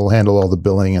information, and we'll handle all the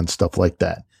billing and stuff like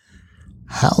that.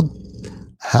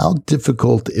 How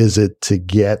difficult is it to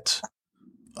get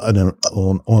on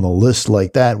a list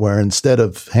like that, where instead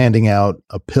of handing out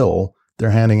a pill,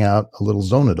 they're handing out a little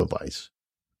Zona device?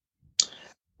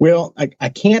 Well, I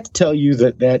can't tell you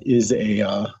that is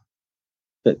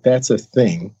that's a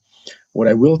thing. What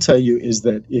I will tell you is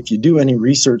that if you do any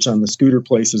research on the scooter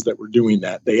places that were doing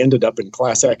that, they ended up in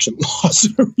class action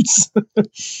lawsuits.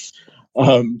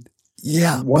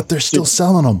 But they're still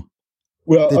selling them.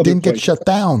 Well, they didn't get shut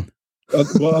down.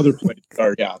 Other places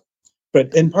are, yeah.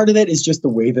 And part of that is just the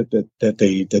way that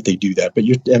they do that. But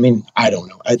I don't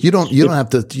know. You don't have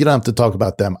to talk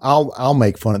about them. I'll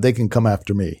make fun of. They can come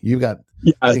after me. They can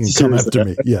come after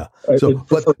me. Yeah. So,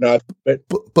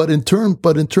 but in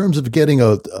terms of getting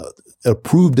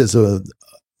approved as a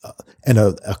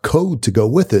code to go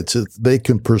with it, so they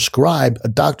can prescribe. A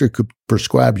doctor could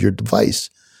prescribe your device.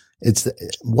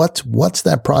 What's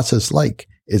that process like?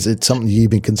 Is it something you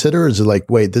even consider? Or is it like,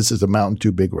 wait, this is a mountain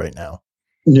too big right now?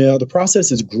 No, the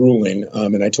process is grueling.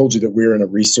 And I told you that we're in a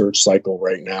research cycle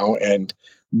right now. And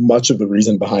much of the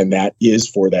reason behind that is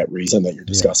for that reason that you're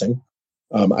discussing.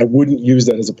 I wouldn't use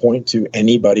that as a point to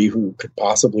anybody who could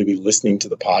possibly be listening to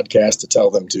the podcast to tell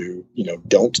them to,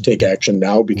 don't take action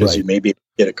now because you may be able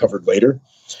to get it covered later.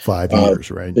 5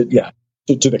 years, right? Yeah.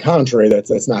 To the contrary,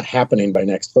 that's not happening by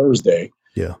next Thursday.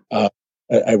 Yeah.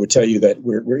 I would tell you that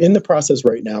we're in the process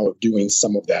right now of doing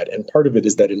some of that, and part of it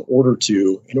is that in order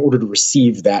to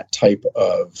receive that type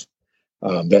of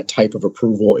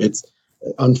approval,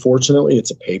 unfortunately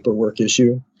it's a paperwork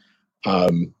issue,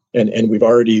 and we've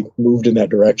already moved in that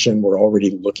direction. We're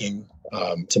already looking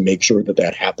to make sure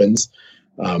that happens.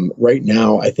 Right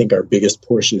now, I think our biggest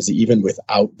push is even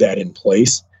without that in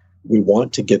place, we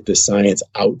want to get this science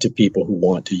out to people who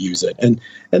want to use it. And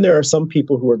there are some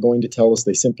people who are going to tell us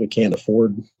they simply can't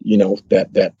afford,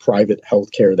 that private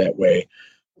healthcare that way.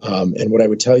 And what I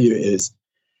would tell you is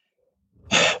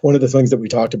one of the things that we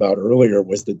talked about earlier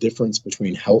was the difference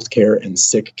between healthcare and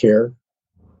sick care.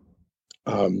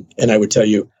 And I would tell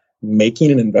you, making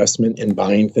an investment in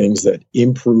buying things that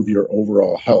improve your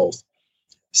overall health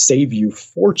save you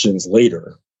fortunes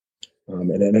later.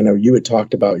 And I know you had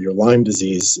talked about your Lyme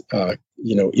disease,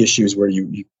 issues where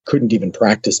you couldn't even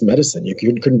practice medicine. You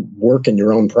couldn't work in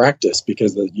your own practice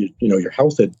because your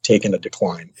health had taken a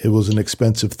decline. It was an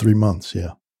expensive 3 months.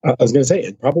 Yeah. I was going to say,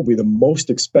 it's probably the most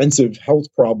expensive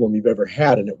health problem you've ever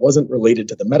had. And it wasn't related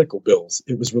to the medical bills.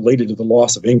 It was related to the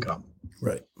loss of income.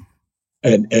 Right.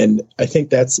 And I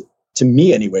think that's, to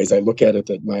me anyways, I look at it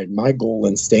that my goal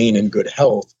in staying in good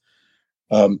health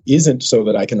isn't so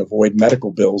that I can avoid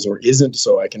medical bills, or isn't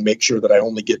so I can make sure that I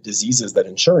only get diseases that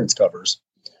insurance covers.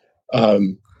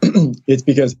 It's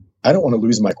because I don't want to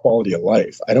lose my quality of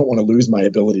life. I don't want to lose my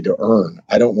ability to earn.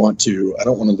 I don't want to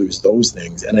lose those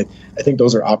things. And I think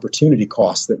those are opportunity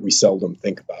costs that we seldom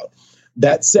think about.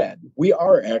 That said, we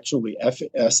are actually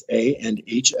FSA and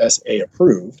HSA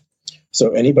approved.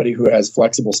 So anybody who has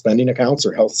flexible spending accounts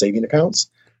or health saving accounts,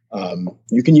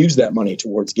 you can use that money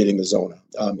towards getting the Zona.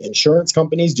 Insurance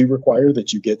companies do require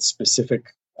that you get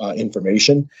specific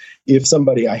information. If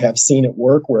somebody, I have seen it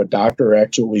work where a doctor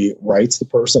actually writes the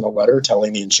person a letter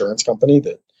telling the insurance company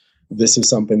that this is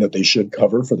something that they should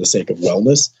cover for the sake of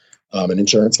wellness. And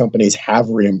insurance companies have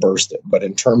reimbursed it. But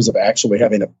in terms of actually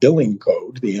having a billing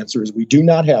code, the answer is we do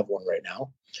not have one right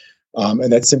now.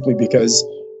 And that's simply because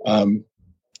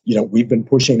we've been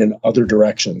pushing in other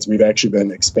directions. We've actually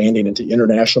been expanding into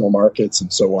international markets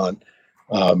and so on.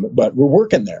 But we're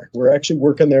working there. We're actually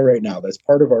working there right now. That's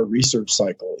part of our research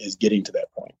cycle, is getting to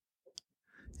that point.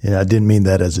 Yeah, I didn't mean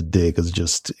that as a dig. It's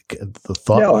just the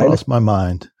thought crossed my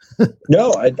mind.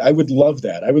 No, I would love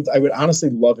that. I would honestly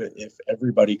love it if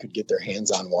everybody could get their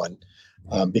hands on one.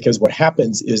 Because what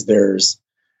happens is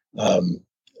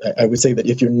I would say that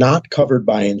if you're not covered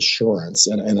by insurance,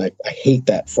 and I hate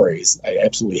that phrase, I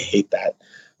absolutely hate that,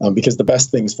 because the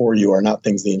best things for you are not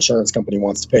things the insurance company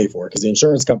wants to pay for, because the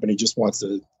insurance company just wants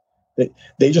to,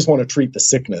 they just want to treat the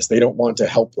sickness. They don't want to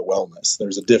help the wellness.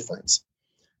 There's a difference.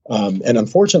 And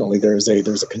unfortunately, there's a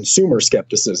consumer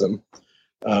skepticism,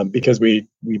 because we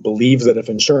believe that if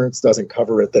insurance doesn't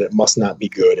cover it, that it must not be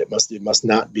good. It must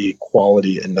not be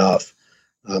quality enough.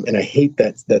 And I hate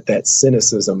that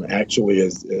cynicism actually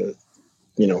is,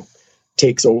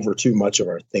 takes over too much of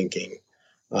our thinking.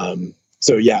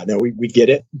 So yeah, no, we get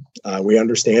it. We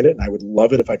understand it. And I would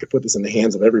love it if I could put this in the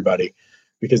hands of everybody,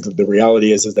 because the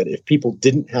reality is that if people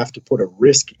didn't have to put a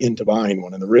risk into buying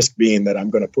one, and the risk being that I'm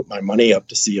going to put my money up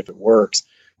to see if it works,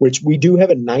 which we do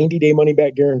have a 90-day money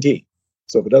back guarantee.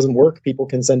 So if it doesn't work, people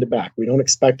can send it back. We don't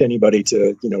expect anybody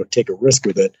to, take a risk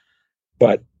with it.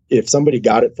 But if somebody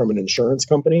got it from an insurance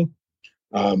company,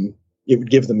 it would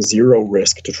give them zero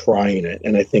risk to trying it.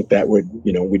 And I think that would,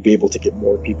 we'd be able to get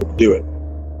more people to do it.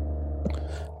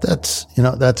 That's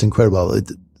incredible.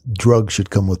 Drugs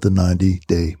should come with the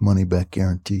 90-day money back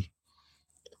guarantee.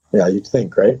 Yeah, you'd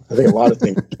think, right? I think a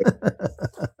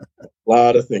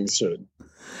lot of things should.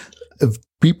 If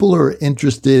people are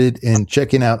interested in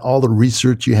checking out all the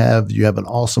research you have an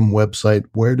awesome website.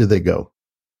 Where do they go?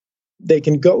 They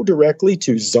can go directly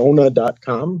to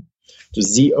Zona.com, to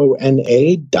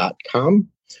Zona.com,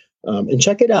 and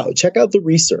check it out. Check out the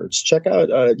research. Check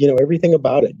out everything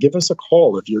about it. Give us a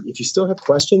call if you still have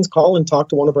questions. Call and talk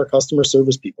to one of our customer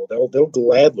service people. They'll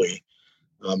gladly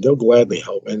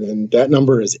help. And that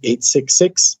number is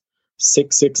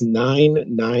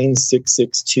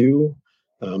 866-669-9662.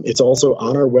 It's also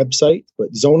on our website,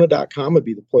 but Zona.com would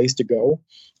be the place to go.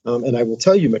 And I will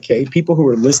tell you, McKay, people who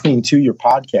are listening to your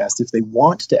podcast, if they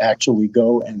want to actually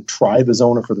go and try the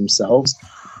Zona for themselves,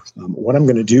 what I'm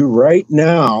going to do right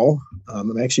now,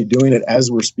 I'm actually doing it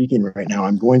as we're speaking right now.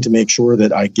 I'm going to make sure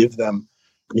that I give them,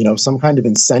 some kind of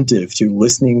incentive to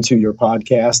listening to your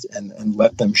podcast and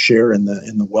let them share in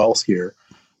the wealth here.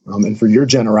 And for your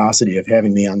generosity of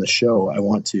having me on the show, I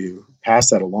want to pass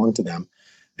that along to them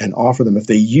and offer them, if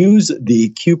they use the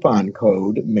coupon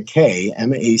code McKay,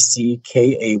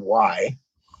 MACKAY,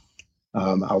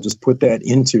 I'll just put that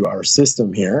into our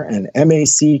system here, and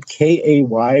MACKAY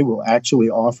will actually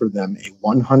offer them a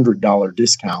 $100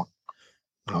 discount.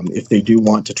 If they do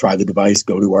want to try the device,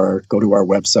 go to our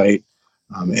website,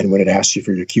 and when it asks you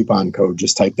for your coupon code,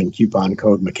 just type in coupon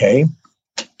code McKay,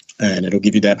 and it'll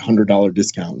give you that $100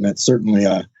 discount. And that certainly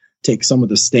takes some of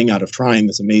the sting out of trying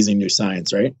this amazing new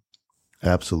science, right?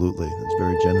 Absolutely. That's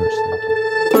very generous. Thank you.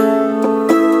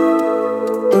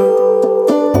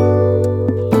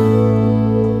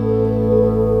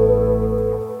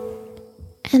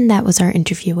 And that was our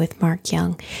interview with Mark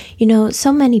Young. You know,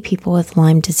 so many people with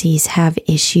Lyme disease have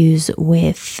issues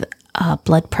with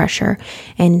blood pressure,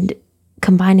 and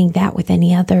combining that with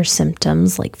any other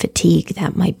symptoms like fatigue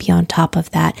that might be on top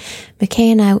of that.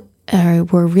 McKay and I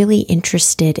were really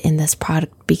interested in this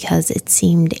product because it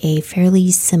seemed a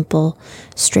fairly simple,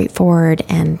 straightforward,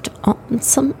 and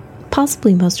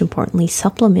possibly most importantly,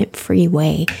 supplement-free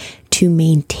way to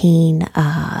maintain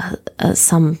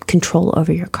some control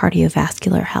over your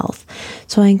cardiovascular health.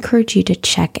 So I encourage you to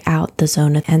check out the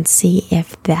Zona and see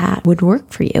if that would work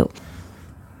for you.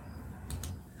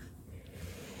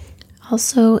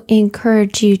 Also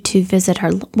encourage you to visit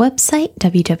our website,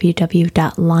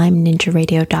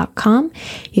 www.lymeninjaradio.com.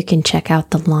 You can check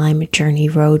out the Lyme Journey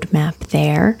Roadmap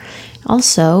there.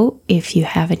 Also, if you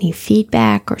have any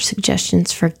feedback or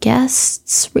suggestions for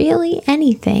guests, really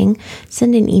anything,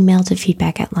 send an email to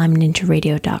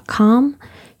feedback@lymeninjaradio.com.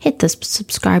 Hit the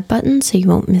subscribe button so you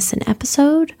won't miss an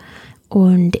episode.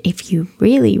 And if you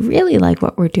really, really like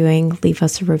what we're doing, leave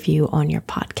us a review on your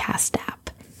podcast app.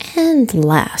 And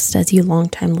last, as you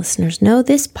longtime listeners know,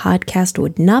 this podcast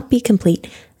would not be complete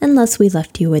unless we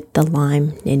left you with the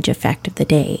Lyme Ninja Fact of the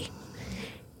Day.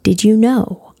 Did you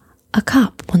know a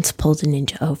cop once pulled a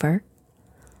ninja over?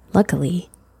 Luckily,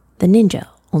 the ninja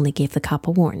only gave the cop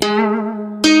a warning.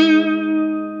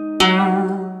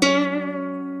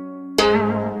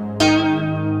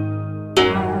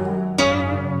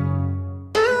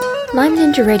 Lyme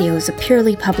Ninja Radio is a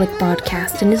purely public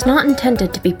broadcast and is not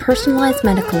intended to be personalized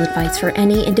medical advice for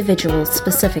any individual's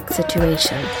specific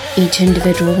situation. Each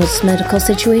individual's medical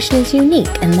situation is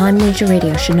unique, and Lyme Ninja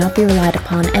Radio should not be relied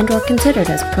upon and or considered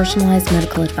as personalized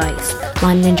medical advice.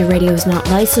 Lyme Ninja Radio is not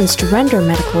licensed to render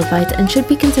medical advice and should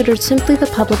be considered simply the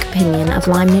public opinion of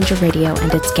Lyme Ninja Radio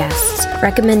and its guests.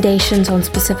 Recommendations on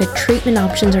specific treatment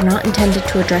options are not intended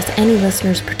to address any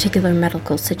listener's particular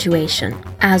medical situation.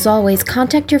 As always,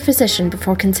 contact your physician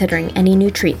before considering any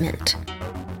new treatment.